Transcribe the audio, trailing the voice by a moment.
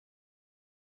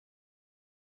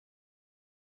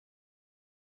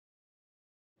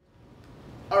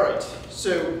All right,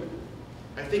 so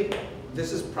I think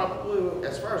this is probably,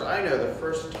 as far as I know, the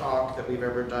first talk that we've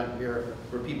ever done here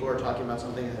where people are talking about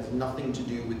something that has nothing to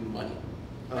do with money.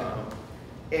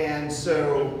 And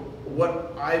so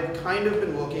what I've kind of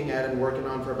been looking at and working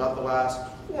on for about the last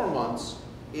 4 months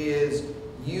is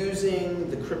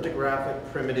using the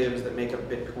cryptographic primitives that make up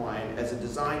Bitcoin as a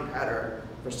design pattern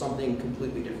for something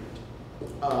completely different.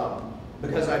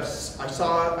 Because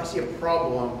I see a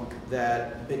problem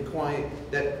that Bitcoin,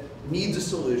 that needs a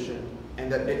solution, and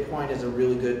that Bitcoin is a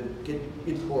really good,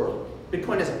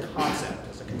 Bitcoin as a concept,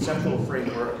 as a conceptual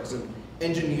framework, as an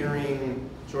engineering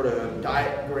sort of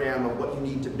diagram of what you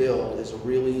need to build is a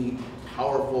really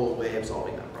powerful way of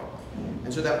solving that problem.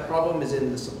 And so that problem is in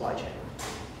the supply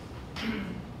chain.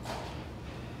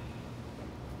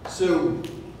 So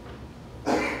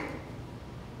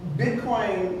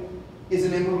Bitcoin is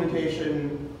an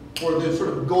implementation, or the sort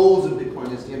of goals of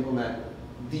Bitcoin is to implement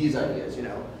these ideas,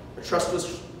 a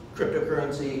trustless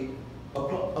cryptocurrency, a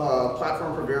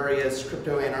platform for various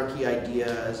crypto anarchy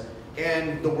ideas,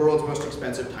 and the world's most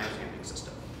expensive timestamping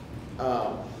system.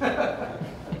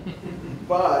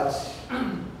 But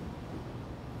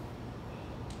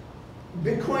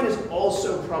Bitcoin is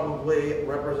also probably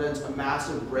represents a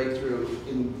massive breakthrough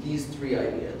in these 3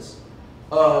 ideas.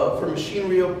 For machine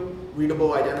readable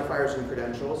identifiers and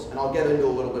credentials, and I'll get into a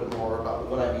little bit more about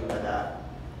what I mean by that.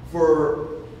 For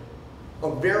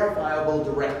a verifiable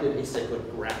directed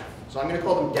acyclic graph. So I'm going to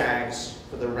call them DAGs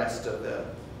for the rest of the,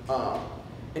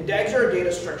 and DAGs are a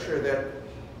data structure that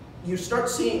you start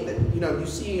seeing that, you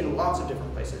see in lots of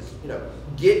different places.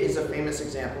 Git is a famous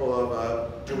example of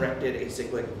a directed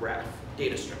acyclic graph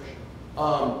data structure.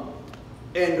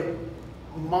 And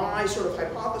my sort of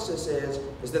hypothesis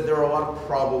is that there are a lot of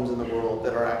problems in the world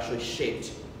that are actually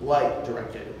shaped like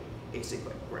directed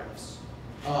acyclic graphs.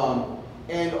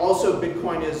 And also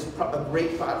Bitcoin is a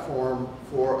great platform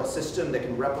for a system that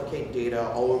can replicate data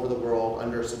all over the world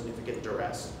under significant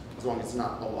duress, as long as it's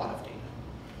not a lot of data.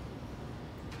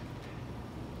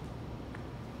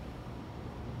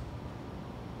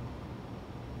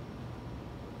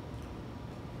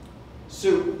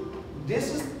 So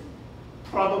this is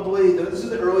probably, this is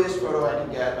the earliest photo I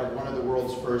can get of one of the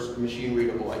world's first machine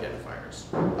readable identifiers.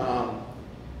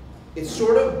 It's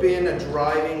sort of been a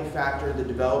driving factor in the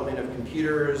development of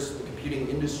computers, the computing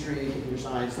industry, computer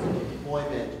science, the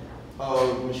deployment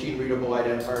of machine readable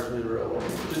identifiers in the real world.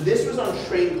 So this was on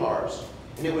train cars,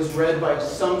 and it was read by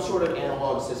some sort of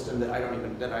analog system that I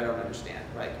don't understand.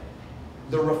 Like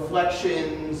the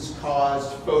reflections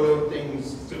caused photo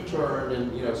things to turn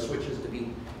and switches to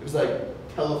be. It was like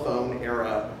telephone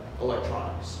era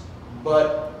electronics.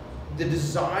 But the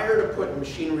desire to put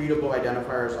machine readable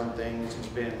identifiers on things has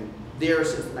been there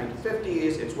since the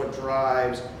 1950s. It's what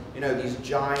drives these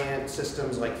giant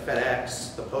systems like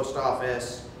FedEx, the post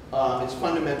office. It's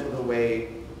fundamental to the way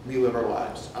we live our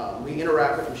lives. We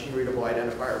interact with machine readable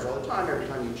identifiers all the time, every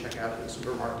time you check out in the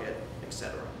supermarket,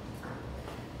 etc.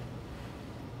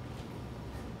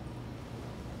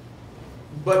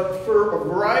 But for a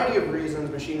variety of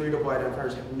reasons, machine readable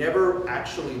identifiers have never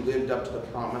actually lived up to the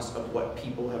promise of what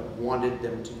people have wanted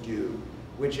them to do,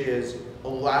 which is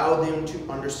allow them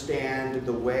to understand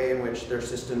the way in which their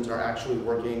systems are actually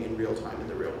working in real time in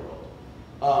the real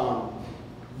world.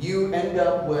 You end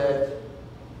up with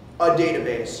a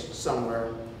database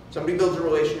somewhere. Somebody builds a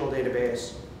relational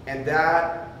database, and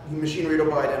that machine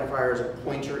readable identifier is a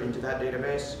pointer into that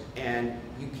database, and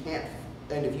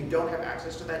if you don't have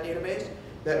access to that database,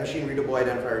 that machine readable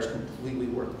identifier is completely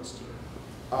worthless to you.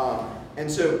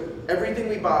 And so everything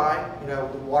we buy, the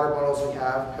water bottles we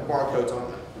have barcodes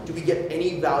on them. Do we get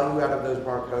any value out of those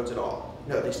barcodes at all?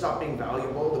 No, they stop being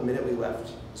valuable the minute we left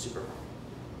the supermarket.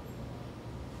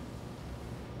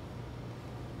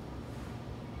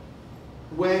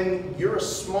 When you're a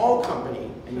small company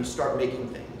and you start making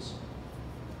things,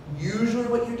 usually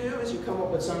what you do is you come up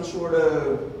with some sort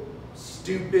of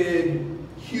stupid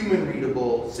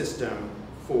human-readable system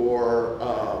for,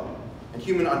 and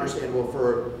human understandable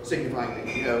for signifying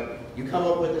things. You come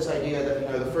up with this idea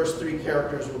that the first 3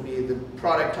 characters will be the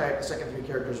product type, the second 3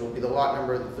 characters will be the lot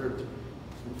number, the third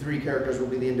 3 characters will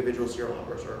be the individual serial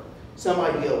numbers, or some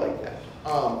idea like that.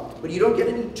 But you don't get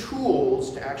any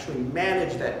tools to actually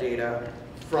manage that data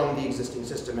from the existing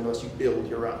system unless you build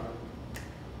your own.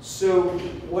 So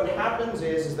what happens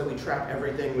is that we track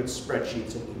everything with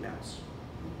spreadsheets and emails.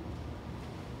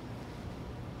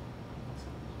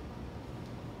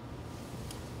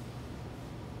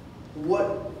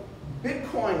 What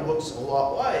Bitcoin looks a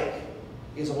lot like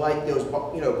is like those,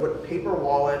 what paper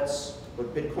wallets,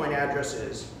 what Bitcoin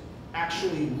addresses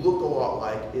actually look a lot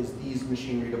like is these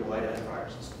machine readable identifier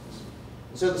systems.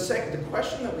 So the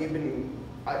question that we've been,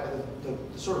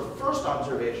 the sort of first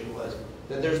observation was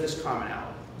that there's this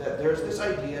commonality, that there's this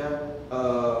idea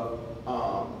of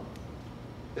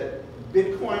that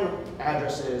Bitcoin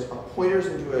addresses are pointers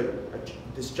into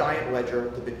this giant ledger,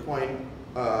 the Bitcoin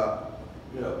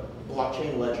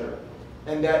blockchain ledger,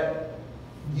 and that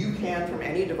you can, from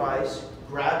any device,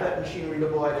 grab that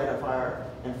machine-readable identifier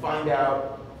and find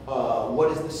out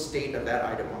what is the state of that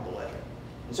item on the ledger.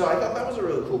 And so I thought that was a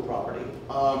really cool property.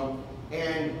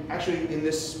 And actually, in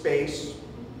this space,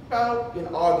 about in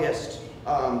August,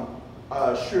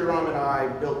 Sriram and I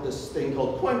built this thing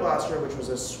called Coin Blaster, which was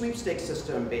a sweepstakes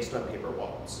system based on paper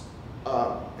wallets.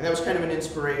 And that was kind of an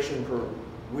inspiration for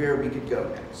where we could go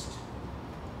next.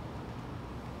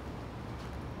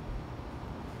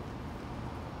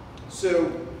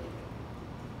 So,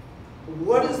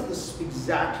 what is this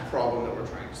exact problem that we're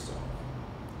trying to solve?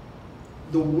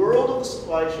 The world of the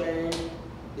supply chain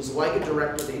is like a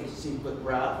directed acyclic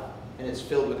graph, and it's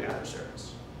filled with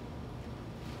adversaries.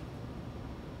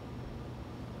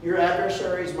 Your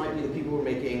adversaries might be the people who are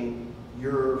making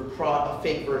a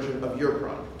fake version of your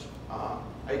product.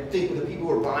 I think the people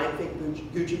who are buying fake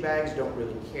Gucci bags don't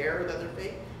really care that they're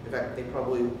fake. In fact, they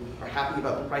probably are happy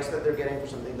about the price that they're getting for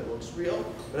something that looks real,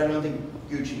 but I don't think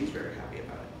Gucci is very happy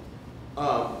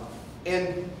about it.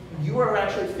 And you are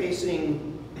actually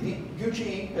facing,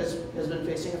 Gucci has been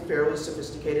facing a fairly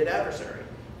sophisticated adversary.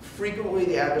 Frequently,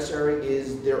 the adversary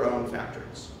is their own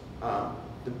factories.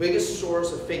 The biggest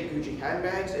source of fake Gucci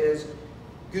handbags is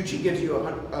Gucci gives you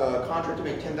a contract to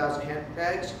make 10,000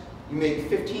 handbags. You make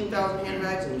 15,000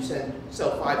 handbags, and you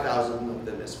sell 5,000 of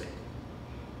them as fake.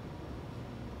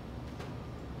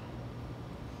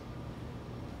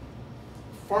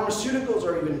 Pharmaceuticals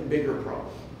are even bigger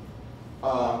problem.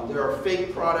 There are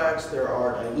fake products, there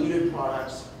are diluted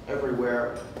products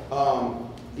everywhere.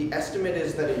 The estimate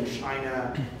is that in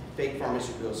China, fake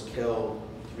pharmaceuticals kill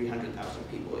 300,000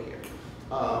 people a year.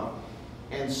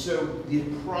 And so the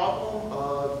problem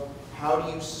of how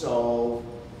do you solve,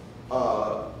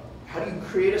 how do you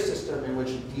create a system in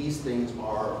which these things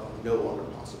are no longer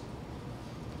possible?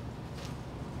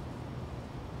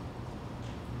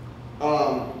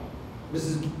 This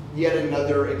is yet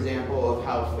another example of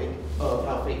how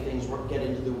fake things get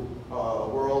into the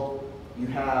world. You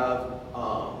have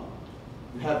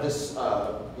this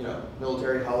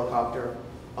military helicopter,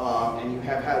 and you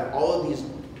have had all of these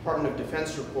Department of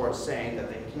Defense reports saying that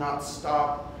they cannot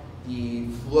stop the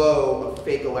flow of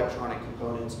fake electronic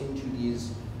components into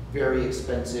these very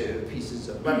expensive pieces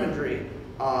of weaponry,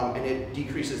 and it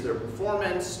decreases their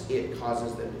performance, it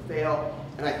causes them to fail,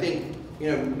 and I think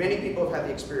many people have had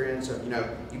the experience of,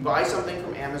 you buy something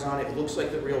from Amazon, it looks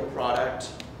like the real product,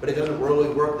 but it doesn't really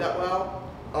work that well.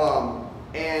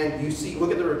 And you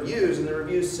look at the reviews, and the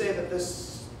reviews say that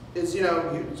this is,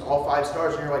 it's all 5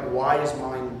 stars, and you're like, why does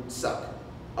mine suck?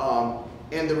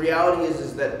 And the reality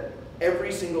is that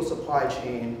every single supply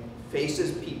chain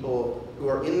faces people who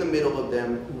are in the middle of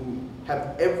them who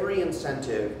have every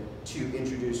incentive to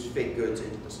introduce fake goods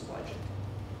into the supply chain.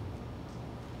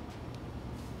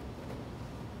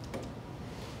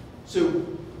 So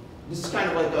this is kind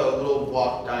of like a little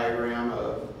block diagram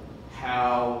of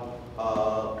how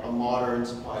a modern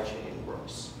supply chain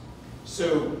works.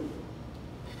 So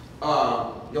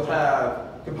you'll have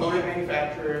component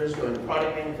manufacturers going to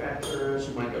product manufacturers,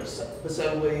 who might go to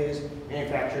assemblies,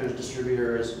 manufacturers,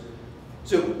 distributors.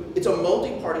 So it's a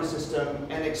multi-party system,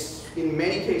 and in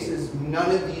many cases, none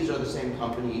of these are the same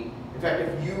company. In fact,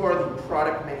 if you are the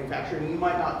product manufacturer, you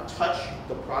might not touch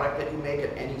the product that you make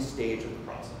at any stage of the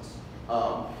process.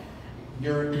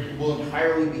 Will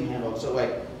entirely be handled. So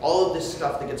like all of this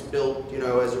stuff that gets built,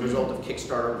 as a result of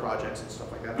Kickstarter projects and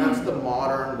stuff like that, that's the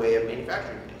modern way of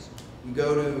manufacturing things. You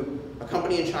go to a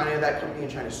company in China, that company in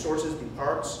China sources the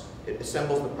parts, it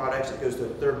assembles the products, it goes to a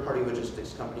third-party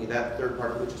logistics company, that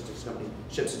third-party logistics company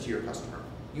ships it to your customer.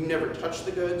 You never touch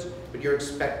the goods, but you're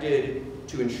expected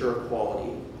to ensure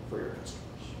quality for your customers.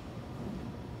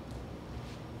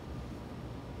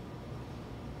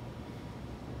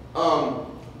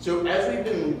 So as we've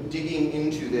been digging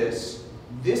into this,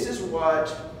 this is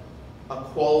what a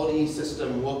quality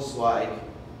system looks like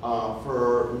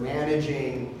for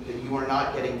managing that you are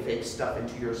not getting fake stuff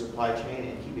into your supply chain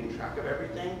and keeping track of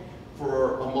everything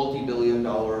for a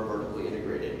multi-billion-dollar vertically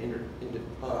integrated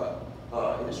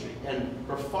industry. And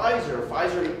for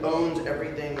Pfizer owns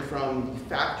everything from the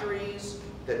factories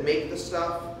that make the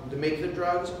stuff, to make the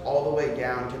drugs, all the way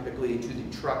down typically to the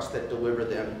trucks that deliver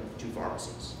them to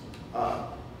pharmacies.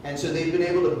 And so they've been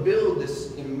able to build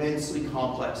this immensely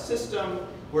complex system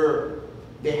where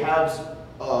they have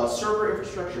a server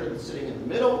infrastructure that's sitting in the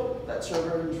middle. That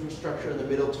server infrastructure in the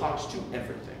middle talks to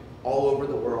everything all over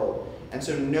the world. And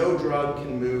so no drug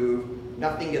can move,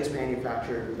 nothing gets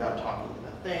manufactured without talking to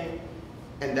that thing.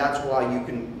 And that's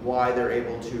why they're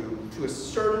able to a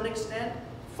certain extent,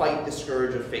 fight the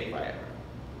scourge of fake Viagra.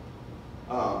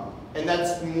 And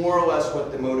that's more or less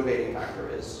what the motivating factor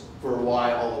is for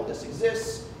why all of this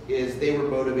exists, is they were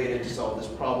motivated to solve this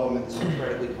problem in this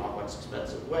incredibly complex,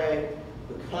 expensive way,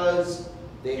 because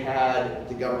they had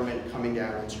the government coming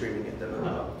down and screaming at them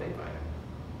about fake Viagra.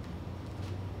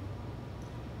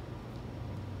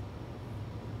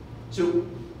 So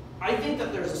I think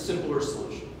that there's a simpler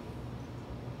solution.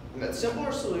 And that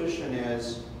simpler solution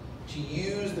is to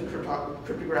use the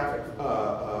cryptographic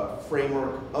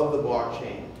framework of the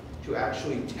blockchain to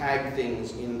actually tag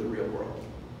things in the real world.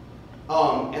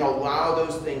 And allow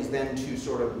those things then to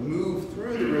sort of move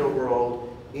through the real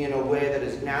world in a way that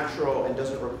is natural and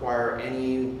doesn't require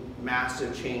any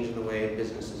massive change in the way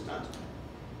business is done.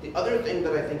 The other thing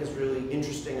that I think is really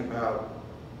interesting about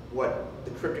what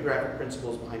the cryptographic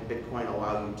principles behind Bitcoin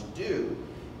allow you to do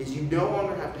is you no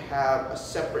longer have to have a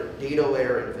separate data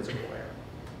layer and physical layer.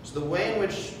 So the way in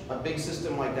which a big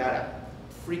system like that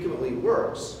frequently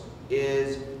works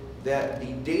is that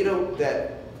the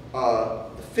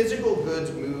physical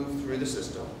goods move through the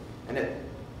system, and at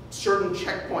certain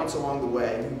checkpoints along the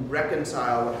way, you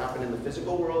reconcile what happened in the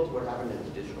physical world to what happened in the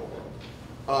digital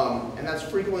world. And that's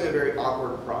frequently a very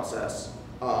awkward process.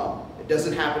 It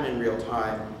doesn't happen in real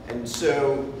time. And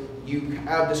so you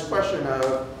have this question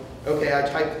of, okay,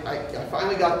 I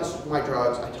finally got my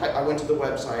drugs, I went to the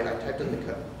website, I typed in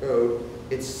the code,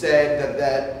 it said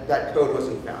that code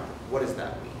wasn't found. What does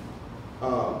that mean?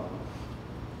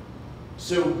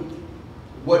 So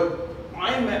what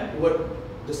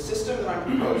the system that I'm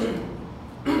proposing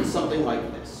is something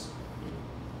like this.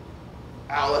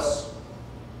 Alice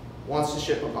wants to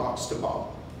ship a box to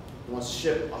Bob. Wants to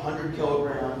ship 100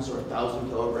 kilograms or 1,000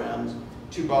 kilograms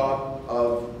to Bob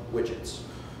of widgets.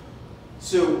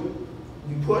 So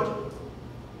you put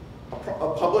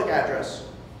a public address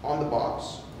on the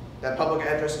box. That public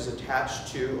address is attached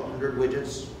to 100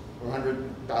 widgets or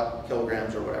 100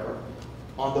 kilograms or whatever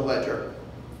on the ledger.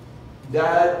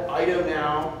 That item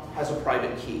now has a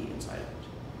private key inside of it.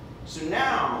 So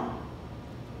now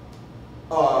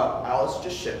Alice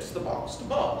just ships the box to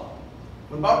Bob.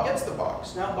 When Bob gets the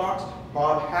box, now Bob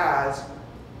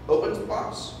opens the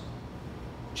box,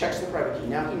 checks the private key.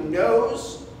 Now he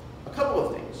knows a couple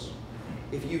of things.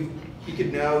 He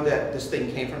could know that this thing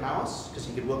came from Alice, because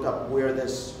he could look up where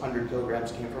this 100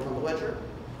 kilograms came from on the ledger.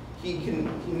 He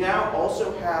now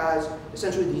also has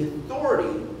essentially the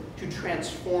authority to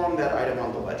transform that item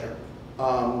on the ledger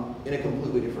in a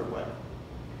completely different way.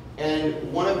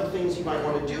 And one of the things he might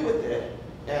want to do with it,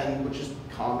 and which is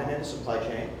common in a supply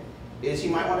chain, is he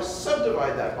might want to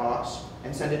subdivide that box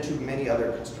and send it to many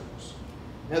other customers.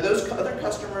 Now those other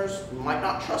customers might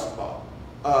not trust Bob,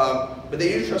 but they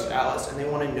do trust Alice, and they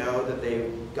want to know that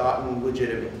they've gotten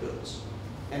legitimate goods.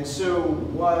 And so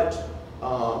what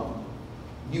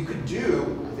you could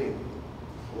do, I think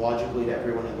logically to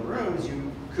everyone in the room, is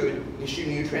you could issue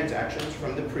new transactions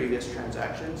from the previous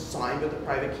transactions, signed with the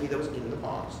private key that was in the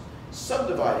box,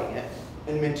 subdividing it,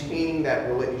 and maintaining that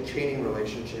chaining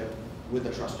relationship with the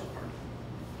trusted party.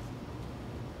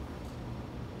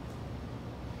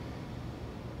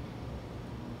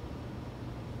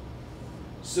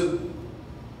 So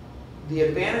the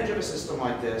advantage of a system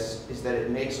like this is that it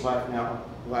makes life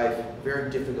very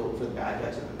difficult for the bad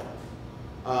guys in the middle.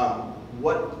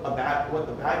 What the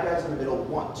bad guys in the middle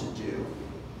want to do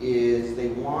is they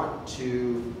want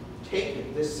to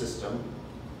take this system,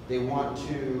 they want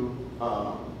to,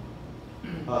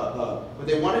 what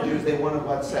they want to do is they want to,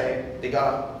 let's say, they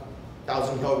got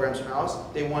 1,000 kilograms from Alice,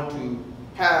 they want to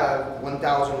have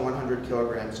 1,100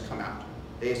 kilograms come out.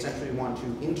 They essentially want to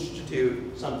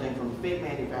institute something from a fake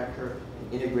manufacturer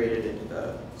and integrate it into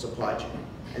the supply chain.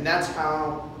 And that's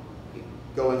how,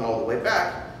 going all the way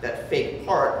back, that fake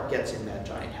part gets in that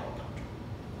giant helicopter.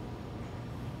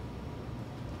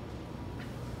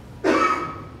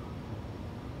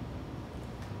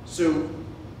 So,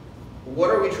 what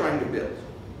are we trying to build?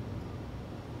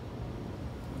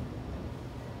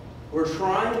 We're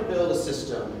trying to build a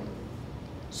system.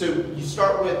 So you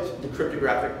start with the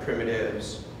cryptographic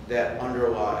primitives that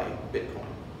underlie Bitcoin.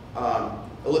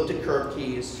 Elliptic curve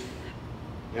keys,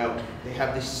 they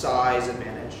have the size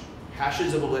advantage.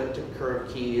 Hashes of elliptic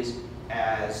curve keys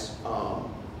as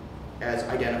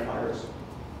identifiers,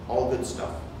 all good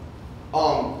stuff.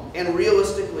 And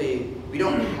realistically, we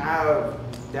don't have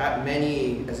that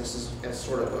many as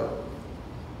sort of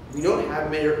we don't have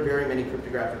very many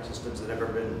cryptographic systems that have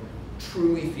ever been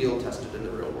truly field tested in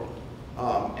the real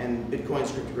world. And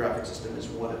Bitcoin's cryptographic system is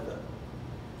one of them.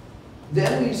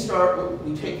 Then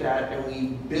we take that and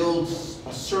we build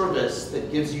a service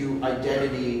that gives you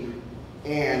identity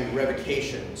and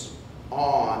revocations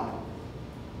on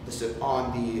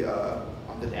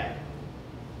the DAG.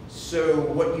 So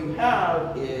what you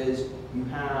have is you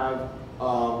have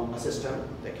a system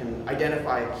that can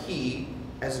identify a key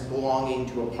as belonging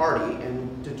to a party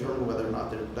and determine whether or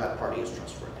not that party is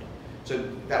trustworthy. So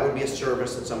that would be a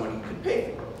service that someone could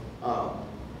pay for.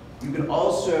 You can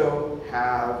also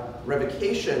have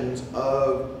revocations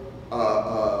of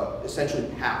essentially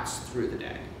paths through the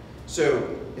DAG.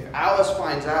 So if Alice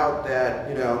finds out that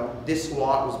this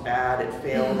lot was bad, it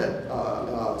failed at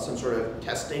some sort of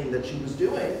testing that she was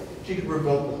doing, she could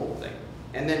revoke the whole thing.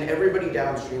 And then everybody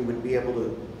downstream would be able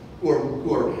to,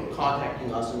 who are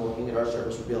contacting us and looking at our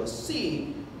service, would be able to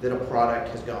see that a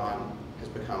product that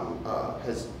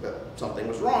something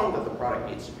was wrong, that the product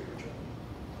needs to be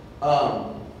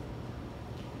returned.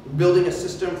 Building a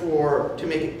system to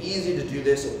make it easy to do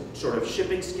this at sort of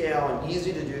shipping scale and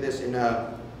easy to do this in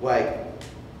a,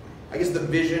 I guess the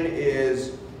vision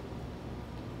is,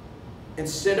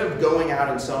 instead of going out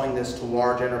and selling this to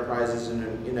large enterprises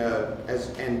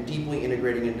and deeply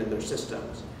integrating into their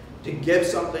systems, to give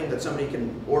something that somebody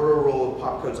can order a roll of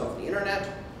pop codes off the internet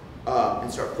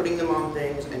and start putting them on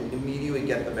things and immediately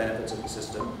get the benefits of the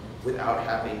system without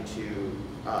having to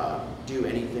do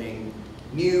anything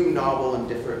new, novel, and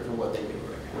different from what they do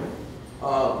right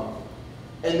now.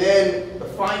 And then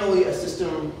finally, a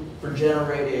system for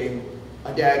generating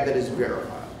a DAG that is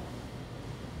verified.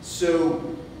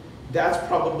 So that's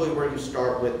probably where you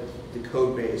start with the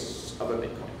code base of a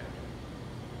Bitcoin DAG.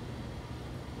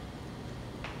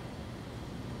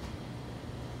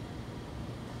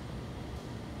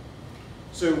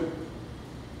 So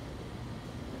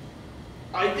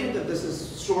I think that this is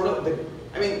sort of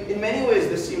in many ways,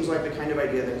 this seems like the kind of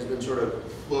idea that has been sort of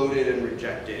floated and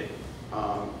rejected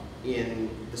in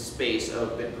the space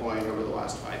of Bitcoin over the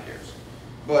last 5 years.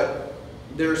 But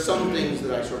there are some things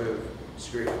that I sort of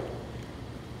disagree with.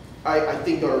 I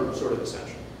think are sort of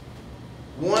essential.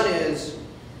 One is,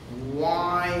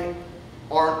 why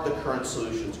aren't the current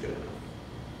solutions good enough?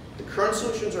 The current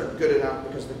solutions are good enough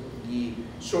because the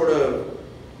sort of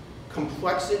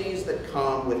complexities that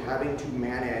come with having to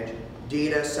manage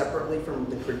data separately from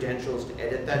the credentials to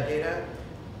edit that data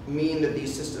mean that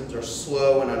these systems are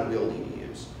slow and unwieldy to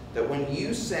use. That when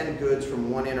you send goods from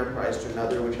one enterprise to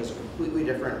another, which has a completely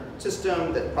different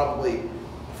system that probably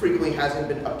frequently hasn't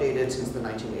been updated since the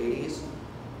 1980s,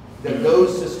 that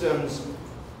those systems,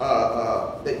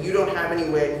 that you don't have any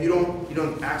way, you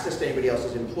don't access to anybody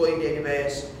else's employee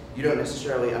database, you don't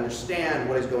necessarily understand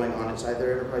what is going on inside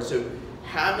their enterprise. So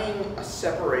having a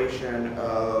separation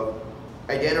of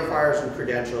identifiers and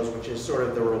credentials, which is sort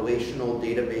of the relational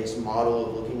database model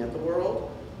of looking at the world,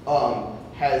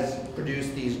 has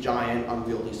produced these giant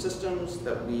unwieldy systems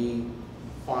that we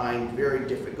find very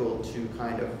difficult to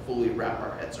kind of fully wrap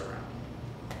our heads around.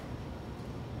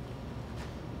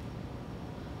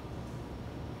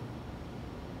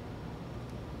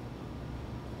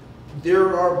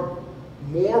 There are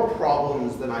more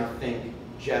problems than I think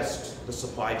just the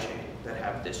supply chain that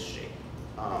have this shape.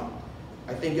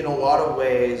 I think in a lot of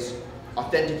ways,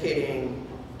 authenticating,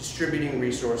 distributing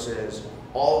resources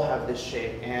all have this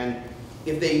shape. And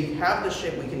if they have this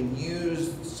shape, we can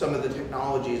use some of the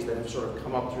technologies that have sort of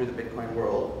come up through the Bitcoin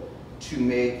world to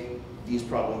make these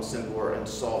problems simpler and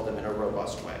solve them in a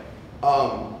robust way.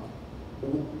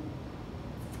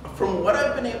 From what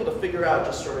I've been able to figure out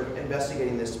just sort of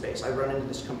investigating this space, I run into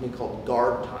this company called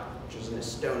GuardTime, which is an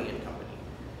Estonian company.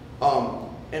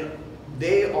 And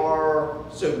they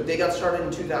got started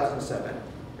in 2007,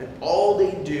 and all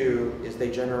they do is they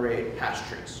generate hash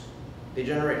trees. They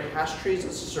generate hash trees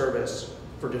as a service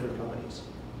for different companies.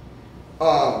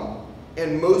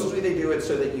 And mostly they do it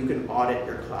so that you can audit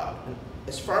your cloud. And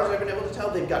as far as I've been able to tell,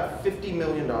 they've got $50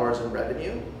 million in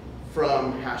revenue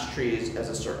from hash trees as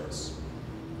a service.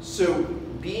 So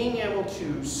being able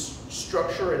to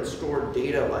structure and store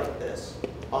data like this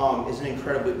is an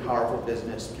incredibly powerful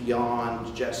business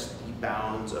beyond just the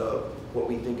bounds of what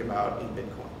we think about in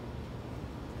Bitcoin.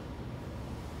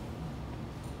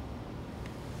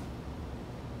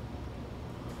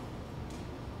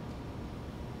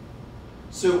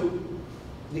 So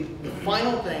the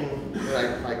final thing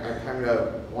that I kind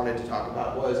of wanted to talk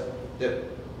about was that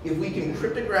if we can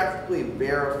cryptographically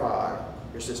verify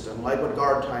your system, like what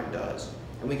GuardTime does,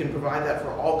 and we can provide that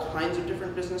for all kinds of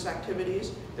different business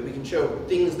activities, that we can show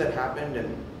things that happened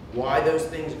and why those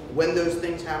things, when those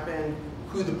things happened,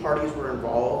 who the parties were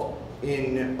involved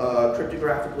in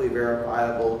cryptographically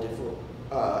verifiable,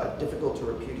 difficult to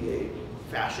repudiate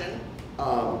fashion,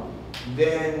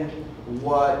 then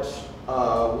what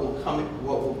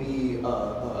will be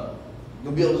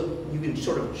you can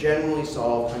sort of generally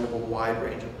solve kind of a wide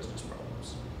range of business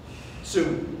problems.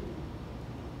 So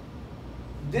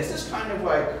this is kind of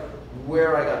like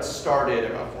where I got started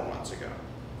about 4 months ago.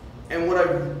 And what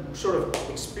I've sort of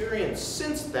experienced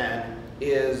since then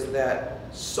is that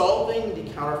solving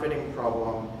the counterfeiting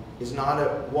problem is not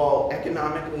while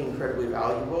economically incredibly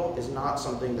valuable, is not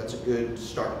something that's a good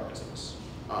starting business.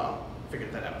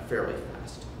 Figured that out fairly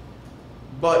fast.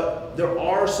 But there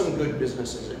are some good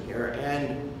businesses in here,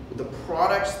 and the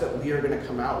products that we are going to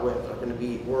come out with are going to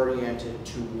be oriented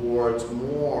towards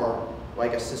more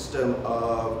like a system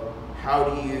of how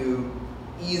do you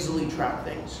easily track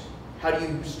things? How do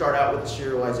you start out with a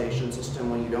serialization system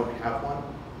when you don't have one?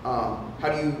 How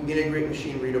do you integrate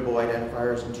machine-readable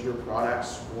identifiers into your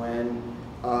products when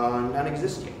none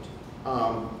exist yet?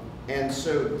 And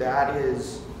so that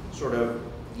is sort of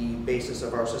the basis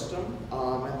of our system,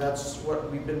 and that's what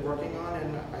we've been working on,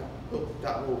 and I hope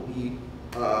that will be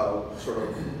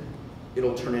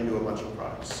it'll turn into a bunch of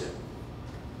products soon.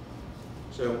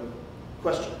 So,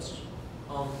 questions?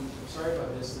 I'm sorry if I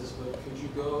missed this, but could you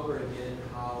go over again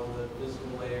how the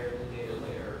physical layer and the data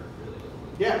layer really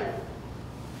look? Yeah.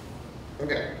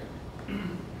 Okay.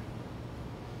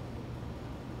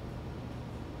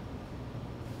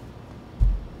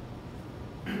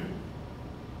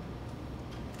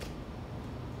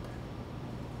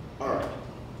 All right.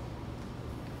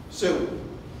 So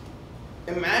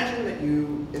imagine that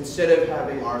you, instead of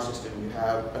having our system, you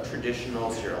have a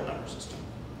traditional serial number system.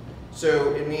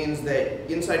 So it means that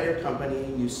inside your company,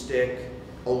 you stick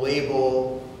a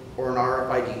label or an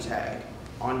RFID tag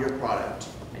on your product,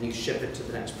 and you ship it to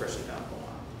the next person down the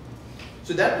line.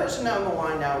 So that person down the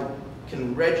line now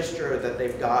can register that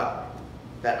they've got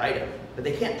that item, but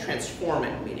they can't transform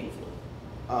it meaningfully.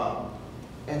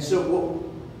 And so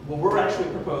what we're actually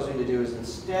proposing to do is,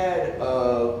 instead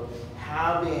of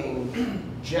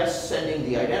having just sending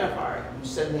the identifier, you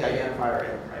send the identifier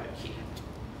in a private key.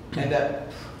 And that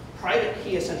private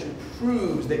key essentially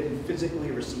proves that you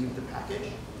physically received the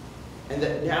package. And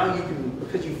that now you can,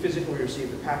 because you physically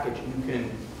received the package, you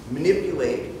can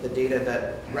manipulate the data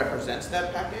that represents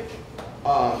that package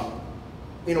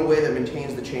in a way that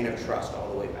maintains the chain of trust all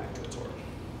the way back to its origin.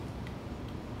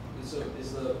 So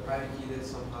is the private key then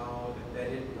somehow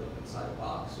embedded inside a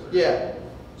box? Or? Yeah.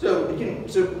 So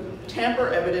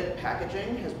tamper-evident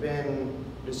packaging has been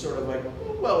this sort of like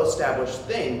well-established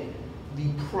thing. The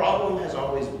problem has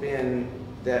always been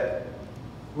that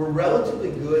we're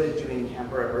relatively good at doing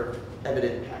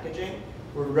tamper-evident packaging.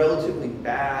 We're relatively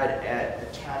bad at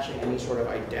attaching any sort of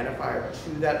identifier to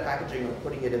that packaging or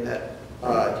putting it in that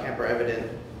tamper-evident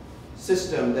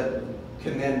system that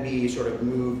can then be sort of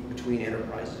moved between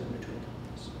enterprises and between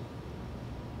companies.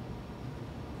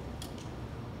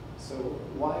 So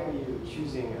why are you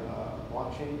choosing a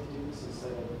blockchain to do this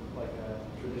instead of like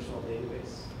a traditional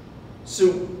database?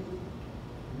 So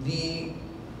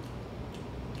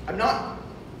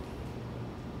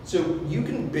so you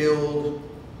can build,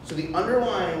 so the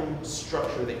underlying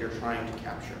structure that you're trying to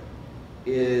capture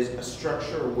is a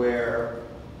structure where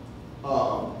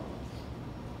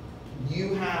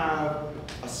you have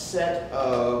a set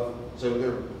of, so there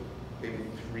are maybe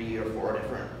 3 or 4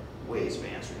 different ways of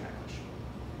answering that question.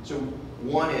 So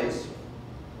one is,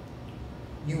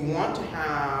 you want to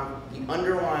have the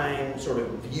underlying sort of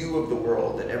view of the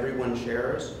world that everyone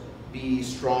shares be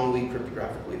strongly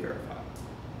cryptographically verified.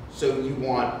 So you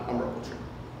want a Merkle tree.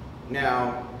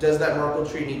 Now, does that Merkle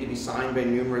tree need to be signed by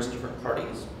numerous different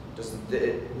parties? Does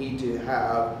it need to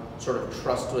have sort of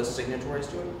trustless signatories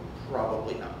to it?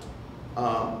 Probably not.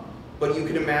 But you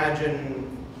can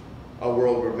imagine a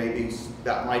world where maybe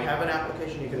that might have an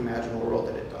application. You can imagine a world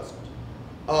that it doesn't.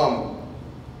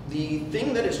 The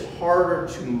thing that is harder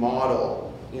to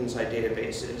model inside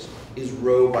databases is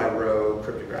row-by-row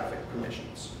cryptographic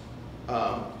permissions.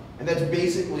 And that's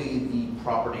basically the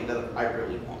property that I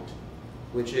really want,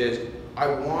 which is I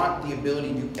want the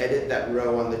ability to edit that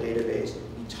row on the database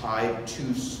be tied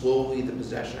to slowly the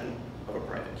possession of a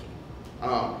private key.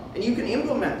 And you can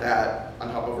implement that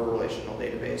on top of a relational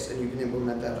database, and you can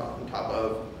implement that on top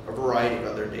of a variety of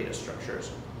other data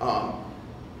structures.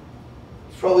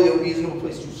 It's probably a reasonable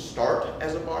place to start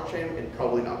as a blockchain, and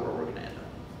probably not where we're going to end up.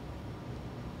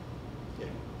 Yeah.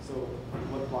 So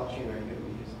what blockchain are you going to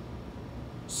be using?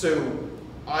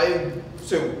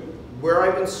 So where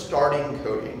I've been starting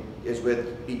coding is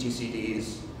with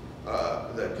BTCD's,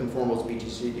 the Conformals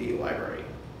BTCD library.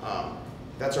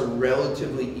 that's a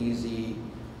relatively easy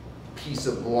piece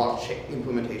of blockchain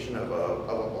implementation of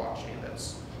a blockchain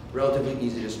that's relatively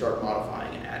easy to start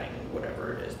modifying and adding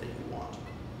whatever it is that you want.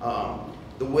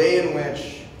 The way in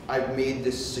which I've made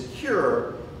this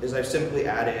secure is I've simply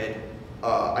added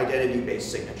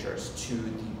identity-based signatures to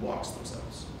the blocks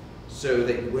themselves. So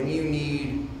that when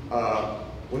you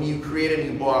create a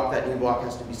new block, that new block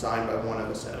has to be signed by one of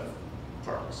a set of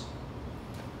parties.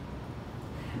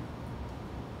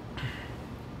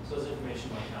 So is information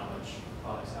like how much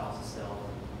products houses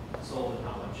sold and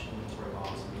how much inventory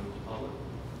bonds moved to public?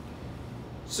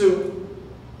 So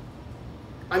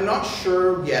I'm not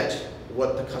sure yet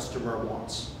what the customer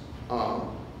wants.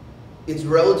 It's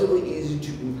relatively easy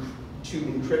to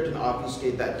encrypt and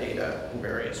obfuscate that data in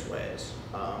various ways.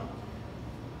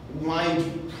 My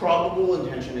probable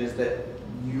intention is that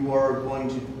we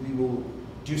will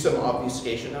do some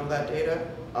obfuscation of that data.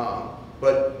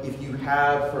 But if you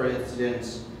have, for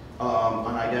instance,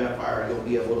 an identifier, you'll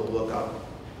be able to look up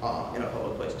in a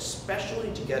public place, especially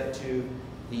to get to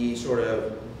the sort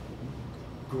of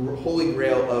holy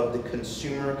grail of the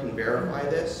consumer can verify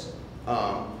this.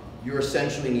 You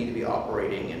essentially need to be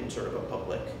operating in sort of a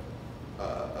public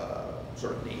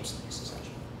sort of namespace,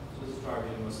 essentially. So this is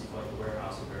targeting mostly like the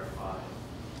warehouse to verify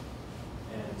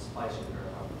and supply chain to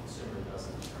verify, the consumer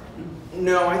doesn't currently?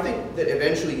 No, I think that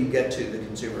eventually you get to the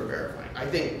consumer verifying. I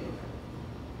think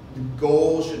the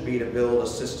goal should be to build a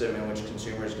system in which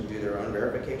consumers can do their own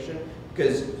verification,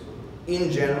 because in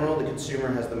general, the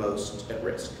consumer has the most at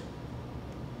risk.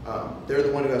 They're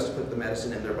the one who has to put the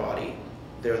medicine in their body.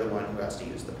 They're the one who has to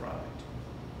use the product.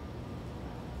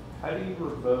 How do you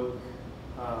revoke,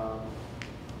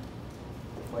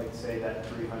 like say that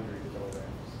 300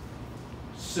 kilograms?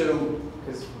 So,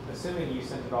 Because assuming you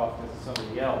sent it off to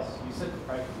somebody else, you sent the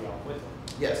private key off with it.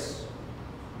 yes.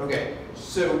 Okay,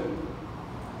 so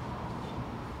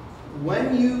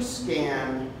when you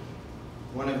scan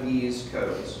one of these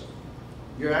codes,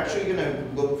 you're actually going to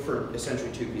look for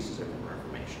essentially two pieces of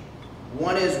information.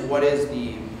 One is what is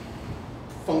the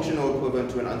functional equivalent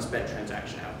to an unspent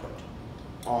transaction output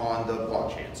on the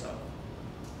blockchain itself.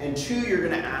 And two, you're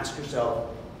going to ask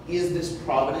yourself, is this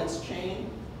provenance chain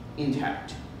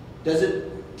intact? Does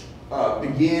it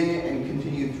begin and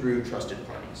continue through trusted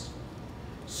parties?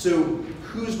 So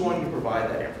who's going to provide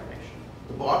that information?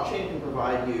 The blockchain can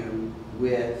provide you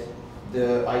with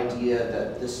the idea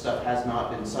that this stuff has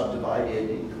not been subdivided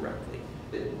incorrectly.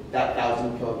 That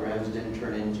 1,000 kilograms didn't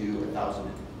turn into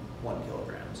 1,001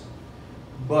 kilograms.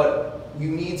 But you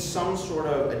need some sort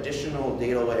of additional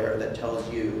data layer that tells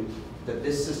you that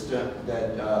this system,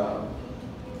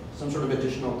 some sort of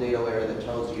additional data layer that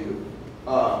tells you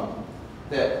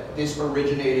that this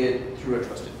originated through a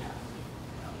trusted path.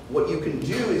 What you can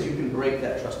do is you can break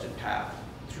that trusted path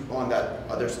on that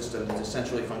other system that's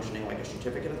essentially functioning like a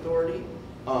certificate authority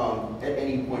at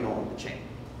any point along the chain.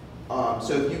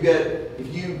 So if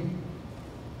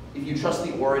you trust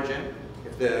the origin,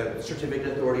 if the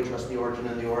certificate authority trusts the origin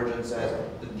and the origin says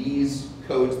that these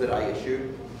codes that I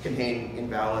issued contain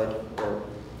invalid or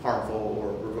harmful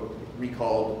or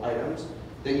recalled items,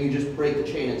 then you just break the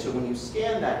chain. And so when you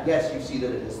scan that, yes, you see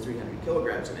that it has 300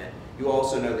 kilograms in it. You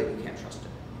also know that you can't trust it.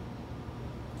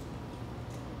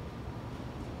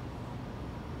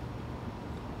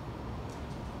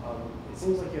 It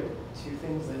seems like you have two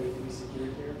things that need to be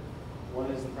secured here.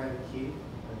 One is the private key,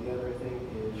 and the other thing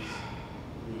is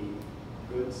the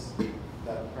goods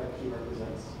that the private key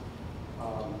represents.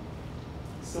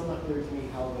 It's still not clear to me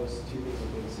how those two things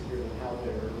are being secured and how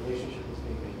their relationship is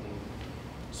being maintained.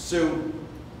 So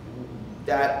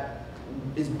that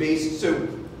is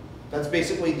that's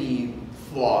basically the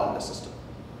flaw in the system.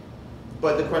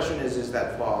 But the question is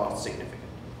that flaw significant?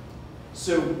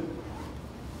 So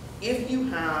if you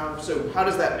have, so how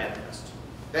does that manifest?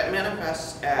 That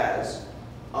manifests as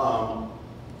I'm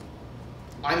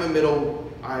in the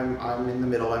middle,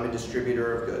 I'm a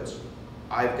distributor of goods.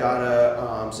 I've got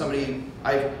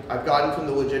I've gotten from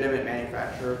the legitimate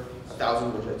manufacturer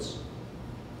 1,000 widgets.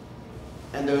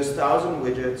 And those 1,000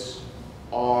 widgets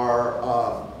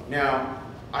are, now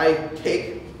I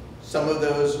take some of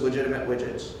those legitimate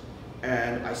widgets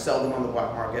and I sell them on the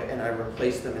black market and I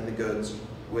replace them in the goods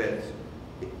with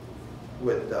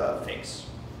fakes.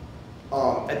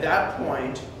 At that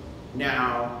point,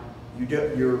 now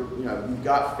you've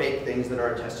got fake things that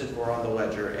are attested for on the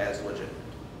ledger as legitimate.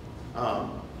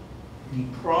 The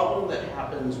problem that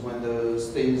happens when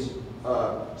those things,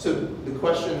 so the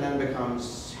question then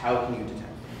becomes, how can you detect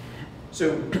them?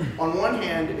 So on one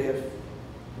hand, if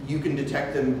you can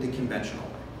detect them the conventional way.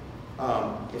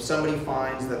 If somebody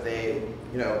finds that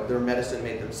their medicine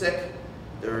made them sick,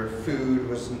 their food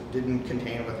didn't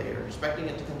contain what they were expecting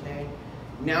it to contain.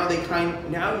 Now you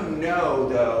know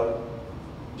though,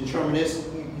 you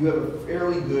have a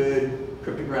fairly good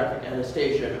cryptographic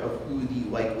attestation of who the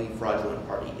likely fraudulent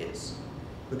party is,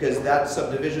 because that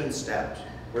subdivision step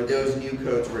where those new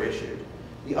codes were issued.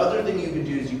 The other thing you could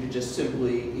do is you could just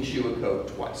simply issue a code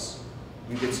twice.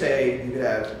 You could say you could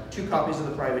have 2 copies of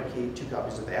the private key, 2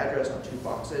 copies of the address on 2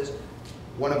 boxes,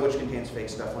 one of which contains fake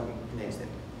stuff, one contains the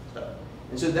stuff.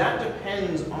 And so that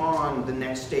depends on the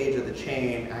next stage of the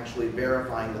chain actually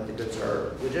verifying that the goods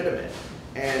are legitimate.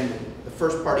 And the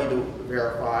first party to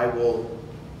verify will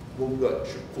get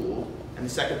fooled, and the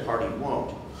second party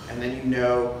won't. And then you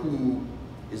know who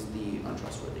is the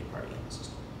untrustworthy party in the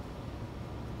system.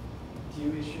 Do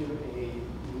you issue a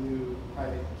new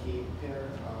private key pair,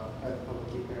 private public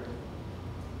key pair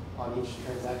on each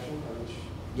transaction, on each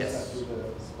Yes. step through the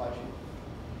supply chain?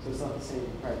 So it's not the same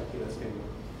private key that's being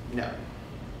moved? No.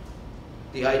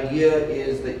 The idea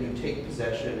is that you take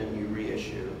possession and you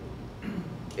reissue,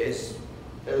 as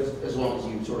long as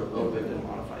you sort of opened and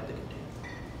modified the container.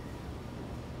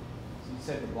 So you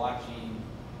said the blockchain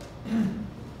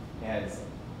has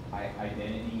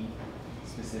identity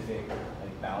specific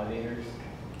like validators.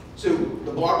 So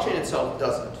the blockchain itself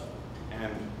doesn't,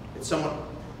 and it's somewhat.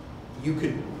 You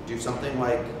could do something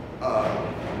like.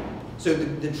 So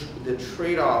the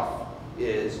trade-off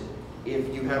is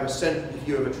if you have a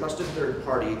trusted third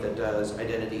party that does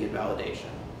identity and validation,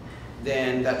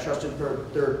 then that trusted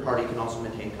third party can also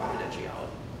maintain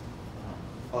confidentiality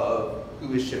of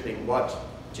who is shipping what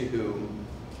to whom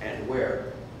and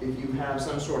where. If you have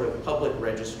some sort of public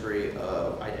registry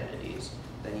of identities,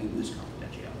 then you lose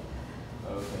confidentiality.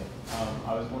 Okay.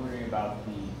 I was wondering about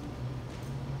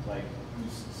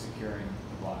who's securing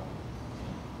the block.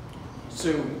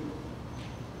 So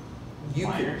you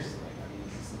Miners? could. Is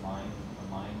this a mine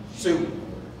So chain,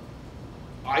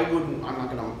 or? I'm not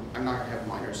gonna have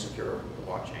miners secure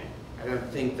the blockchain. I don't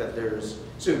think that there's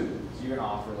So you're gonna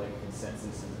offer like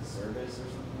consensus as a service or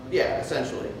something like yeah, that?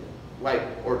 essentially,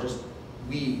 or just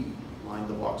we mine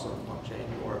the blocks on the blockchain,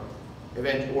 or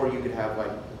you could have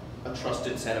like a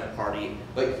trusted set of party.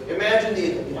 Like imagine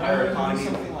the entire economy.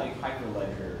 Something like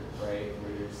Hyperledger, right,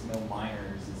 where there's no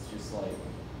miners. It's just like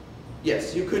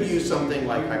Yes, you could use something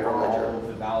like you are all Hyperledger. of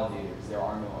the validators. There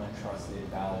are no untrusted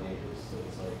validators, so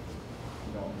it's like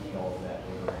you don't need all of that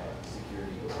overhead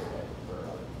security overhead for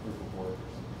a proof of work or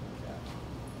something like that.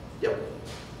 Yep.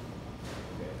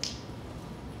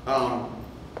 Okay.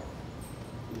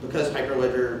 Because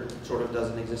Hyperledger sort of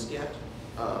doesn't exist yet,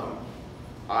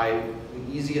 the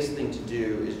easiest thing to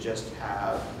do is just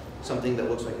have something that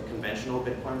looks like a conventional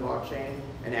Bitcoin blockchain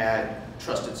and add a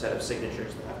trusted set of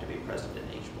signatures that have to be present in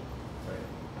each block. Right.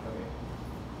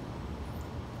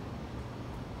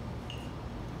 Okay.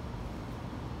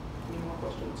 Any more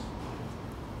questions?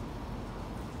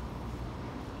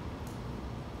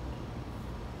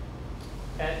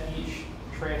 At each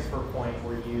transfer point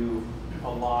where you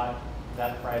allot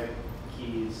that private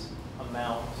key's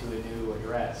amount to a new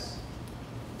address,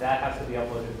 that has to be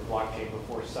uploaded to the blockchain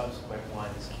before subsequent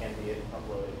ones can be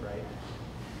uploaded, right?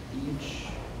 Each,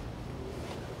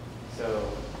 So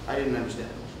I didn't understand.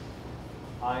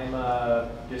 I'm a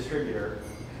distributor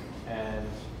and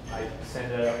I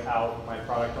send out my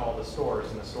product to all the stores,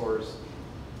 and the stores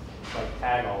like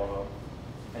tag all of them.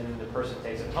 And then the person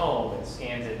takes it home and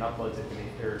scans it and uploads it to me,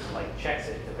 or like checks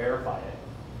it to verify it.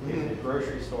 If the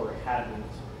grocery store hadn't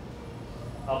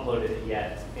uploaded it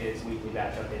yet in its weekly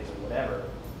batch updates or whatever,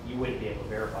 you wouldn't be able to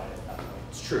verify it at that point.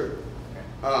 It's true.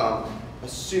 Okay.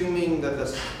 Assuming that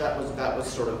that was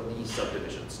sort of the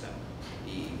subdivision step,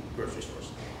 the grocery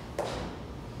stores.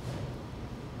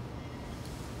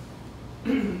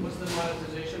 What's the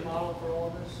monetization model for all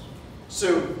of this?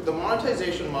 So the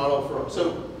monetization model for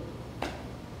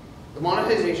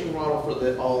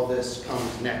all of this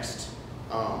comes next,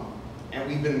 and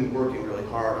we've been working really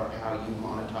hard on how you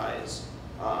monetize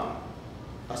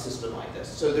a system like this.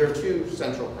 So there are 2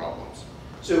 central problems.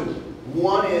 So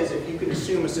one is if you can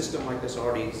assume a system like this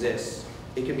already exists,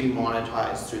 it can be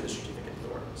monetized through the certificate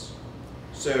authorities.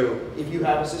 So if you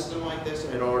have a system like this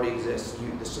and it already exists,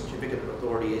 the certificate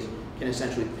authorities can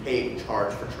essentially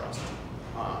charge for trust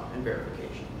and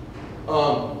verification.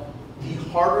 The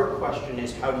harder question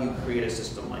is how do you create a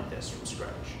system like this from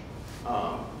scratch?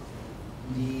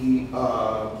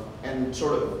 And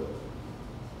sort of,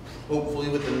 hopefully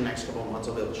within the next couple of months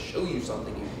I'll be able to show you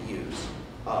something you can use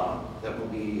that will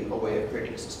be a way of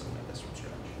creating a system like this from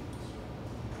scratch.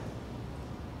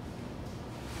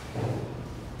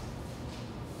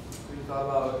 Have you thought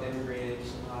about integrating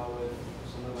somehow with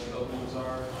something like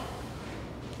OpenBazaar?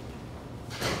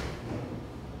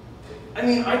 I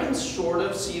mean, I can sort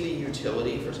of see the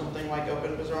utility for something like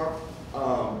OpenBazaar.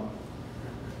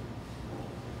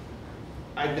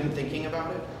 I've been thinking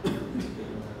about it.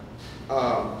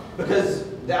 Because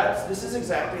this is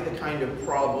exactly the kind of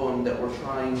problem that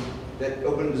that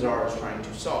OpenBazaar is trying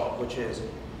to solve, which is,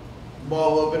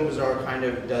 while OpenBazaar kind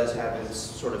of does have this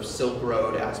sort of Silk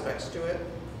Road aspects to it,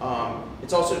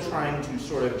 it's also trying to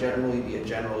sort of generally be a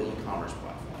general e-commerce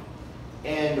platform.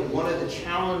 And one of the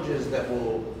challenges that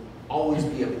will always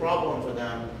be a problem for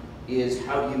them is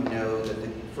how do you know that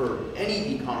for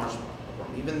any e-commerce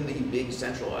platform, even the big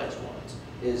centralized ones,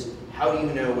 is how do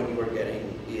you know what you are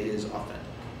getting is authentic?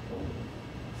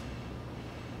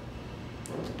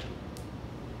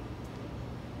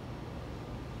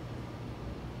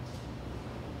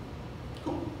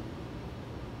 Cool.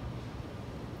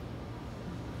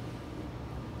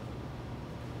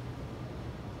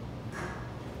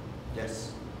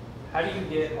 Yes. How do you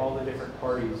get all the different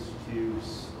parties to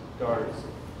start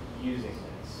using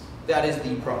this? That is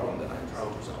the problem that I'm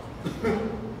trying to solve.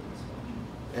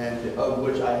 And of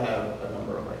which I have a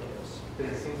number of ideas.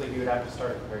 Because it seems like you would have to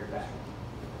start at the very back.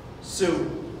 So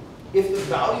if the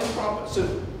value so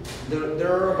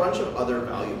there are a bunch of other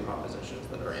value propositions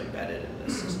that are embedded in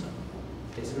this system.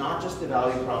 It's not just the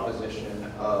value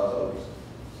proposition of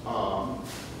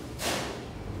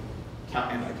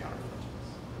anti-counterfeit.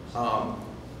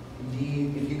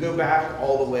 If you go back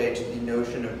all the way to the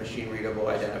notion of machine-readable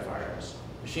identifiers,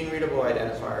 machine-readable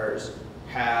identifiers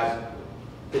have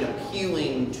been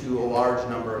appealing to a large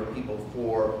number of people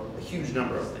for a huge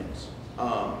number of things.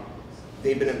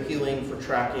 They've been appealing for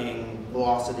tracking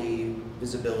velocity,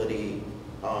 visibility,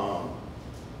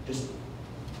 just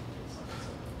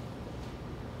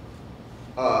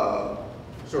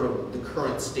sort of the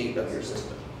current state of your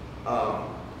system.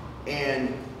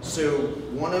 And so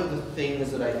one of the things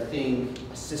that I think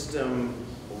a system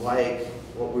like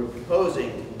what we're proposing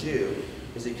can do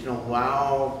is it can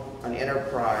allow an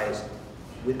enterprise,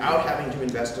 without having to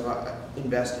invest in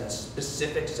a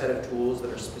specific set of tools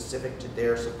that are specific to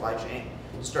their supply chain,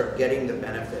 to start getting the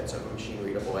benefits of a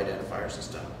machine-readable identifier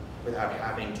system without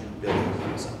having to build it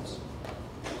themselves.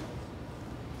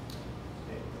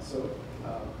 Okay, so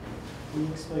can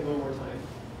you explain one more time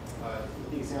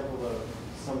the example of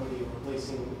somebody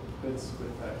replacing goods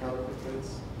with counterfeit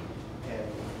goods and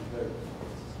the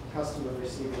customer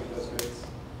receiving those goods?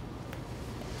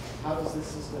 How does this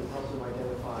system help them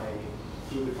identify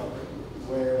who the culprit,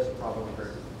 where is the problem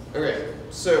occurring? Okay,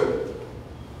 so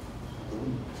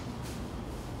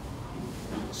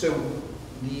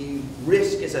the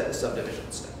risk is at the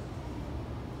subdivision step.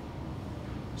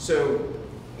 So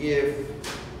if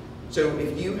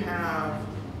you have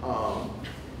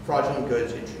fraudulent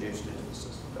goods introduced into the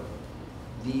system,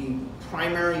 the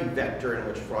primary vector in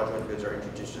which fraudulent goods are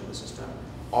introduced into the system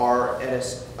are at a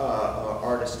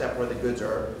step where the goods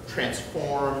are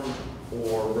transformed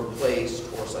or replaced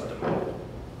or subdivided.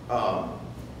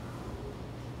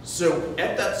 So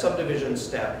at that subdivision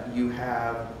step, you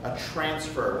have a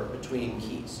transfer between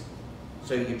keys.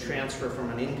 So you transfer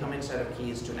from an incoming set of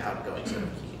keys to an outgoing set of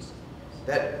keys.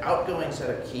 That outgoing set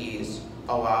of keys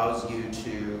allows you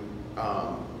to,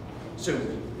 so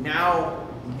now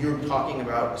you're talking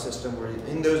about a system where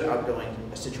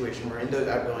a situation where in those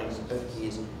outgoing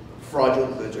keys,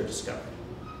 fraudulent goods are discovered.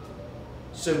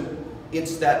 So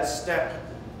it's that step,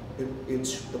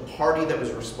 it's the party that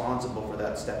was responsible for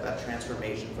that step, that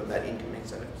transformation from that incoming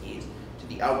set of keys to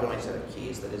the outgoing set of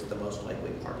keys that is the most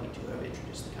likely party to have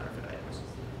introduced the counterfeit items.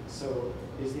 So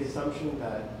is the assumption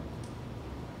that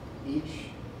each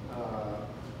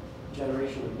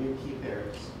generation of new key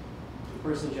pairs, the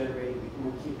person generating the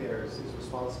new key pairs is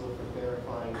responsible for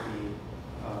verifying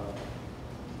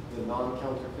the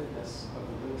non-counterfeitness of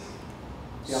the goods,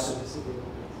 the authenticity of the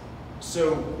goods?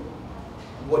 So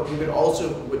what you would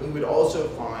also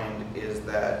find is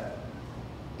that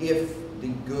if the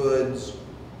goods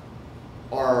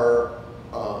are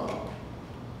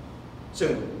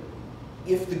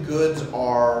if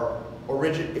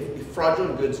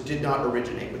fraudulent goods did not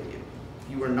originate with you, if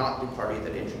you were not the party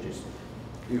that introduced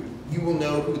it, you will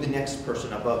know who the next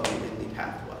person above you in the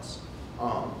path was.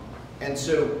 And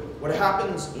so what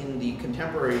happens in the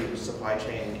contemporary supply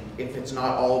chain, if it's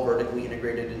not all vertically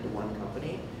integrated into one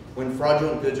company, when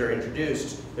fraudulent goods are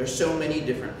introduced, there's so many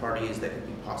different parties that could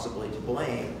be possibly to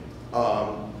blame.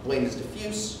 Blame is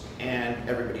diffuse, and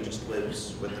everybody just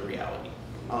lives with the reality.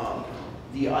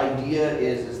 The idea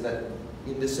is that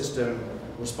in this system,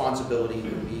 responsibility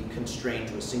would be constrained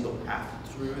to a single path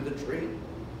through the tree,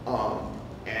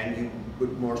 and you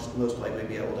would most likely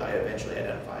be able to eventually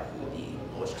identify who the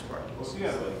malicious party is. Well, if you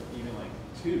have even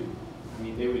two I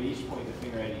mean, they would each point the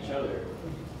finger at each other,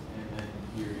 and then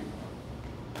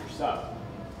you're stuck.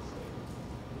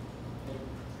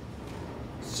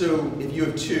 So if you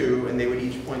have two and they would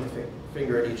each point the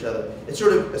finger at each other, it's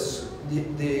sort of,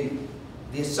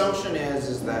 the assumption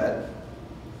is that,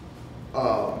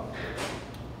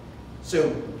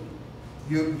 so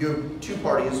you have two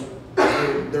parties,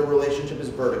 their relationship is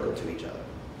vertical to each other.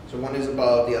 So one is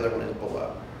above, the other one is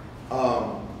below.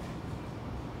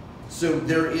 So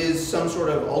there is some sort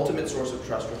of ultimate source of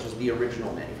trust, which is the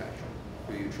original manufacturer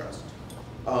who you trust.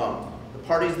 The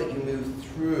parties that you move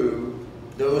through,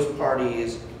 those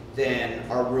parties then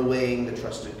are relaying the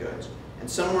trusted goods. And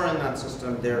somewhere in that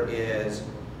system there is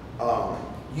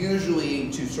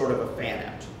usually to sort of a fan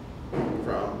out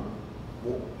from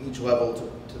each level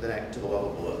to the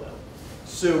level below them.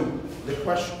 So the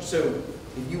question, so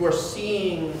if you are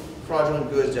seeing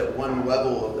fraudulent goods at one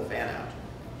level of the fan out,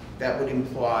 that would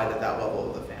imply that that level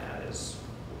of the fan out is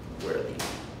where the. You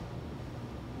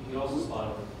can also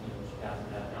spot it with after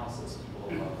that analysis, people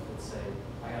would say,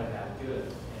 I got a bad good,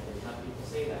 and every time people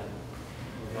say that,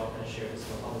 we all kind of share this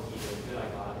with public key, the good I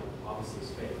got, it obviously is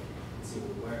fake. And see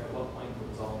where at what point it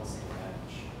was all in the same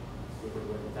batch. If it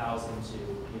were 1,000 to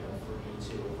 3,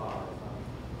 2, or 5.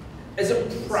 As a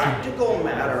practical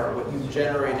matter, what you've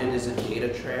generated is a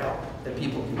data trail that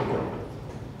people can work with,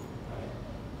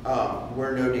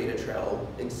 where no data trail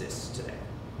exists today.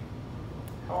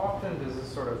 How often does this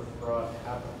sort of fraud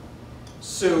happen?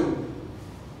 So,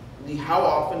 how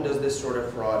often does this sort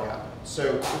of fraud happen?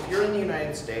 So, if you're in the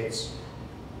United States,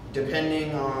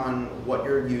 depending on what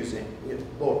you're using,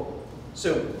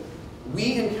 so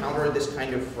we encounter this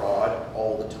kind of fraud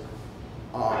all the time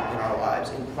in our lives,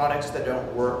 in products that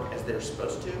don't work as they're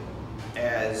supposed to,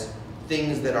 as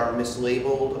things that are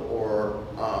mislabeled, or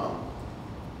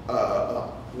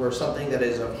where something that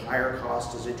is of higher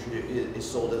cost is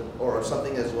sold, or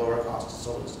something that is lower cost is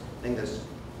sold as something that's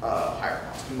higher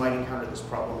cost. You might encounter this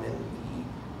problem in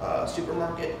the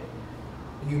supermarket.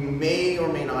 You may or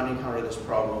may not encounter this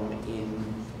problem in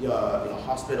a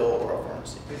hospital or a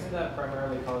pharmacy. Isn't that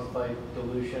primarily caused by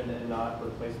dilution and not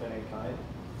replacement in kind?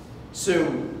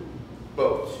 So,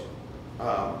 both.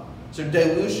 So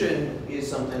dilution is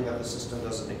something that the system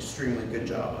does an extremely good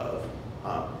job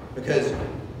of, because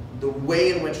the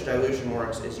way in which dilution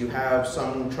works is you have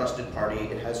some trusted party,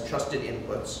 it has trusted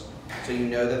inputs, so you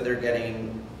know that they're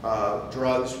getting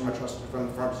drugs from a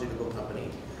pharmaceutical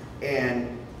company,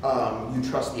 and you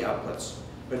trust the outputs.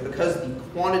 But because the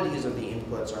quantities of the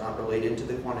inputs are not related to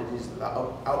the quantities of the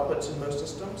outputs in most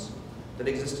systems that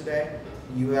exist today,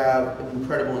 you have an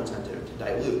incredible incentive to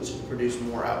dilute, to produce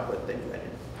more output than you had in.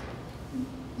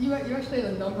 You actually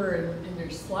had a number in your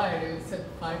slide. It said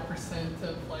 5%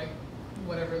 of like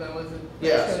whatever that was,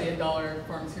 Yes. $1 trillion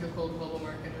pharmaceutical global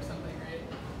market or something, right?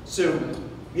 So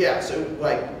yeah, so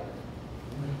like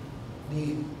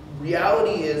the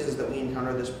reality is that we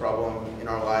encounter this problem in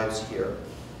our lives here.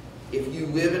 If you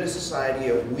live in a society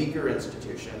of weaker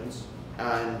institutions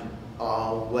and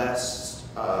less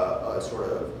sort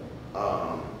of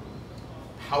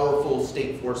powerful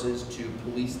state forces to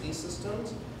police these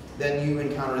systems, then you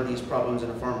encounter these problems in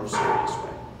a far more serious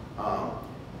way.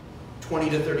 20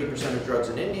 to 30% of drugs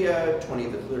in India,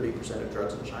 20 to 30% of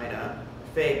drugs in China,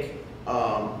 fake,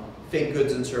 fake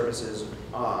goods and services.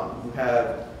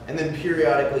 And then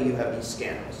periodically you have these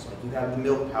scandals. Like you have the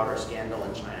milk powder scandal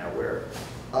in China, where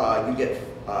you get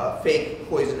fake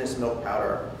poisonous milk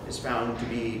powder is found to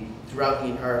be throughout the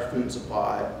entire food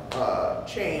supply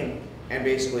chain, and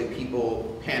basically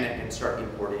people panic and start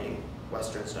importing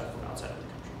Western stuff from outside of the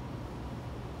country.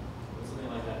 When something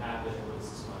like that happens with a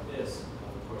system like this,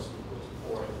 of course people just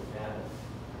pour into the data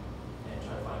and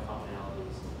try to find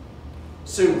commonalities.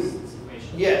 So, This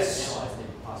information yes. analyzed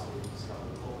and possibly discover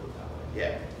the culprit that way.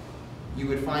 Yeah. You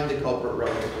would find the culprit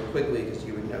relatively quickly because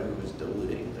you would know who was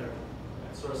diluting there.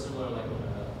 It's sort of similar like when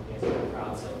a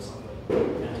crowd sale or something,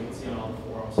 and you can see on all the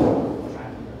forums, people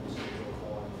tracking their individual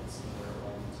calling and seeing where it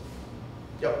went.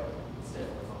 Yep. It's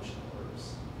definitely a function that works.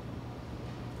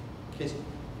 Casey?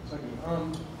 Zaki, I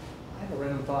have a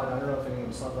random thought. I don't know if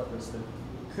anyone's thought about this. That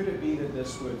could it be that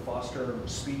this would foster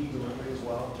speedy delivery as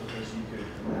well? Because you could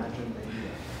imagine maybe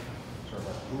a sort of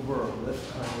an Uber or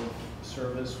Lyft kind of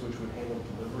service which would handle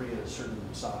delivery at a certain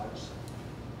size.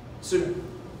 So,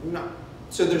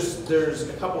 so there's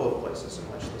a couple of places in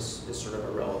which this is sort of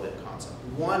a relevant concept.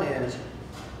 One is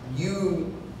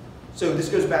so this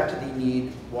goes back to the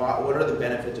need, what are the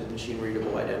benefits of machine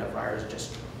readable identifiers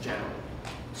just generally?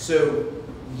 So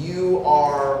you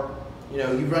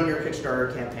run your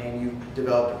Kickstarter campaign, you've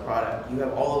developed a product, you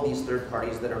have all of these third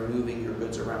parties that are moving your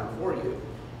goods around for you.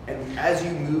 And as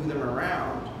you move them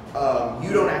around,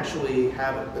 you don't actually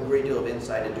have a great deal of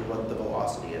insight into what the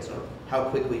velocity is or how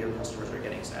quickly your customers are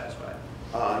getting satisfied.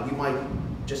 You might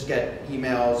just get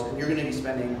emails, and you're going to be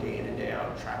spending day in and day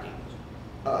out tracking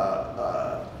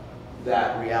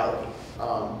that reality.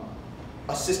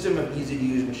 A system of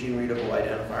easy-to-use, machine-readable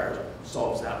identifiers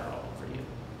solves that problem for you.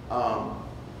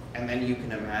 And then you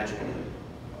can imagine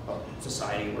a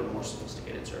society where more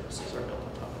sophisticated services are built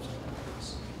on top of something like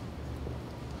this.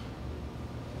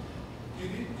 Do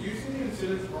you see the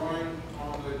incentives growing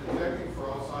on the detecting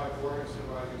fraud side or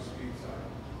incentivizing speed side?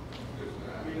 Because,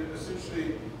 I mean, essentially,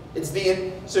 It's the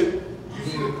you see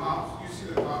the cops as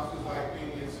like being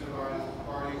the incentivized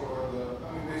party, or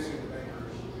basically the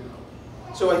bankers, you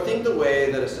know. So I think the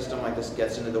way that a system like this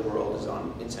gets into the world is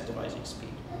on incentivizing speed.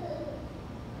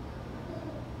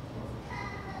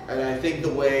 And I think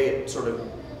the way it sort of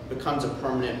becomes a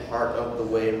permanent part of the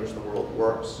way in which the world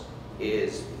works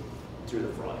is through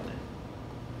the fraud thing.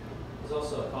 There's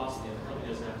also a cost thing. The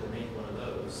company doesn't have to make one of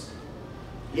those.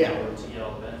 Yeah. In order to get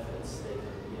all the benefits, they can,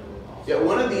 also. Yeah,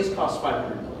 one of these costs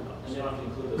 $500 million. And they don't have to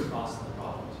include those costs in the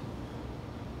product.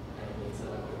 And it's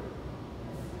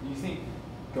Do you think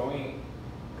going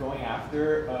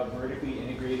after a vertically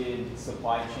integrated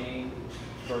supply chain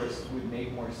first would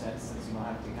make more sense, since you don't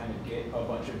have to kind of get a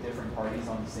bunch of different parties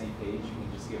on the same page? You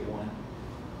can just get one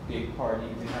big party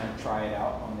to kind of try it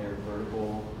out on their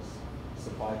vertical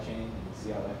supply chain and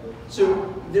see how that goes?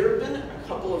 So there have been a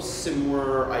couple of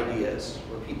similar ideas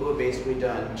where people have basically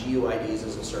done GUIDs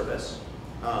as a service,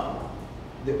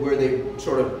 where they've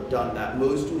sort of done that,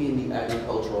 mostly in the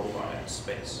agricultural product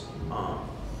space. I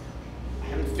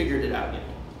haven't figured it out yet.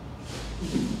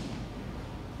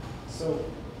 So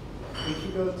if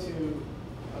you go to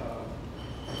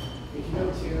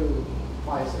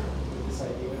Pfizer with this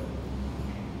idea,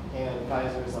 and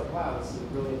Pfizer is like, wow, this is a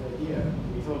brilliant idea,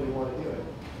 we totally want to do it.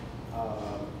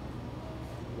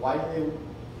 Why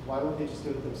won't they just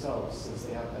do it themselves, since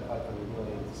they have that $500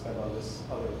 million to spend on this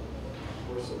other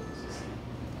core services?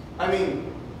 I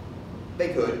mean, they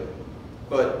could,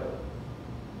 but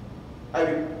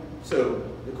so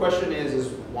the question is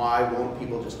why won't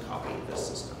people just copy this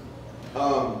system?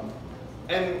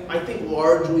 And I think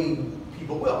largely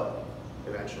people will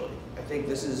eventually. I think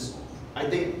this is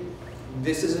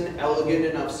an elegant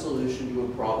enough solution to a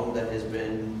problem that has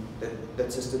been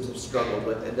that systems have struggled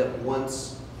with, and that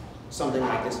once something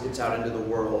like this gets out into the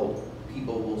world,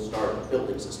 people will start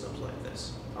building systems like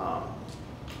this.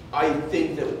 I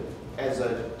think that as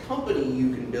a company,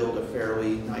 you can build a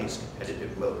fairly nice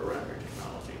competitive moat around your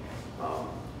technology.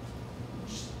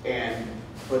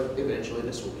 But eventually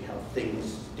this will be how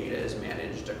data is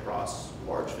managed across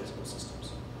large physical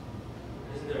systems.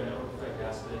 Isn't there a network effect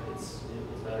aspect? It's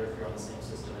better if you're on the same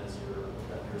system as your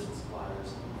vendors and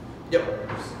suppliers. Yep.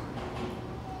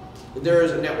 There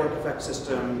is a network effect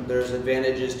system. There's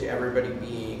advantages to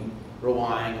everybody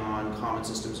relying on common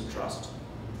systems of trust.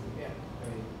 Yeah, I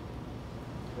mean,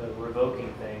 the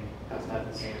revoking thing has to have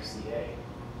the same CA.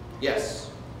 Yes.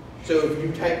 So if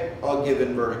you type a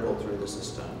given vertical through the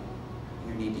system,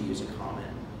 you need to use a common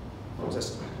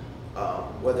system.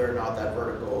 Whether or not that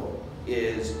vertical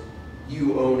is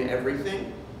you own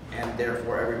everything and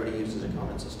therefore everybody uses a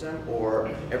common system, or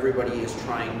everybody is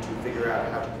trying to figure out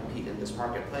how to compete in this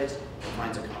marketplace and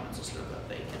finds a common system that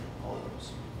they can all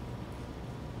use.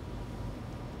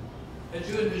 Did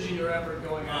you envision your effort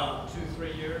going out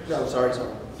 2-3 years? No, sorry.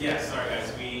 Yeah, sorry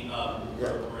guys, we're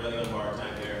really on borrowed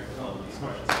time here. These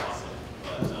questions are awesome.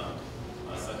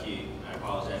 But Zaki, I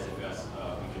apologize